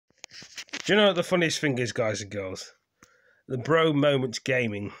Do you know what the funniest thing is, guys and girls? The Bro Moments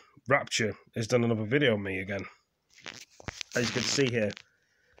Gaming Rapture has done another video on me again. As you can see here,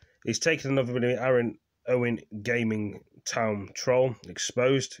 he's taken another video. Aaron Owen Gaming Town Troll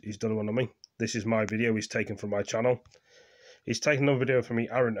Exposed. He's done one on me. This is my video he's taken from my channel. He's taken another video from me.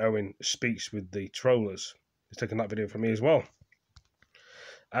 Aaron Owen Speaks with the Trollers. He's taken that video from me as well.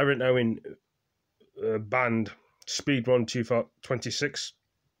 Aaron Owen band Speedrun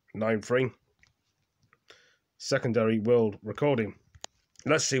 2693 secondary world recording.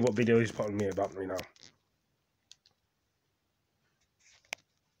 Let's see what video he's putting me about me now.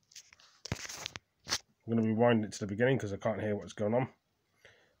 I'm going to rewind it to the beginning because I can't hear what's going on.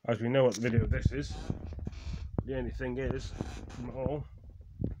 As we know what the video this is, the only thing is, from it all,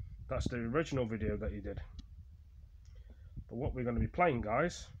 that's the original video that he did. But what we're going to be playing,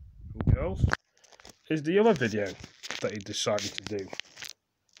 guys and girls, is the other video that he decided to do.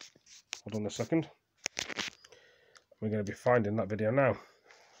 Hold on a second. We're going to be finding that video now.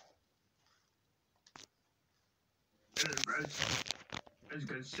 As you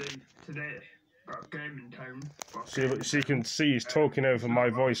can see today, got gaming time. So you can see he's talking over my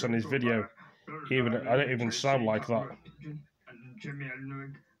voice on his video. Even I don't even sound like that.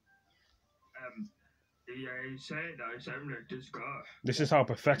 He said I sound like this guy. This is how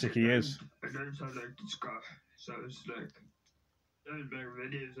pathetic he is. I don't sound like this guy. So it's like, those big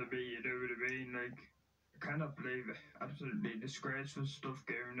videos of me, you know what I mean? Like, I cannot believe it. Absolutely disgraceful stuff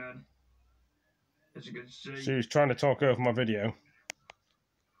going on. As you can see. So he's trying to talk over my video.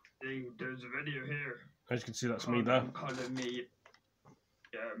 See, there's a video here. As you can see, that's me there. Calling me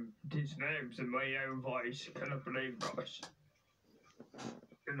these names in my own voice. Cannot believe this.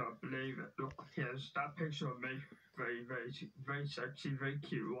 Cannot believe it. Look, here's that picture of me. Very, very, very sexy, very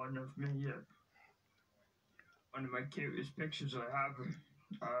cute one of me. One of my cutest pictures I have.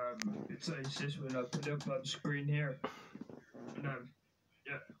 It says this one I put up on screen here. And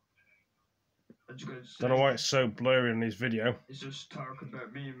yeah. As you can see, Don't know why it's so blurry in this video. It's just talking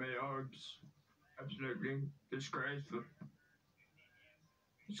about me and my arms. Absolutely disgraceful.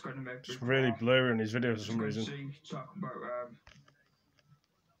 It's gonna make It's really blurry in his video for some reason. He's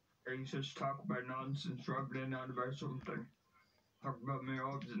just talk about nonsense, rambling on about something. Talk about my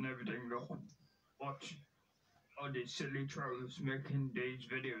arms and everything. Look, watch all these silly trolls making these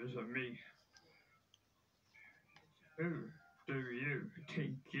videos of me. Who do you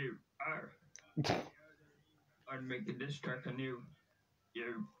think you are? I'm making this track on you.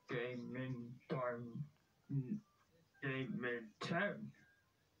 You gaming time, gaming town.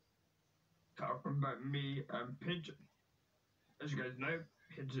 Talking about me and Pigeon. As you guys know,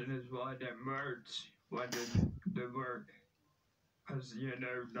 Pigeon is one of them words, one of the word. Because you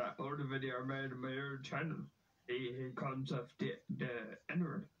know that other video I made on my own channel, he comes off the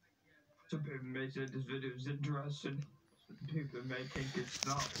N-word. Some people may say this video is interesting. People may think it's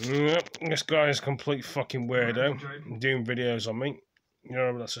not. Yep, this guy is a complete fucking weirdo. Doing videos on me. You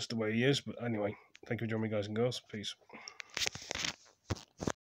know, that's just the way he is. But anyway, thank you for joining me, guys and girls. Peace.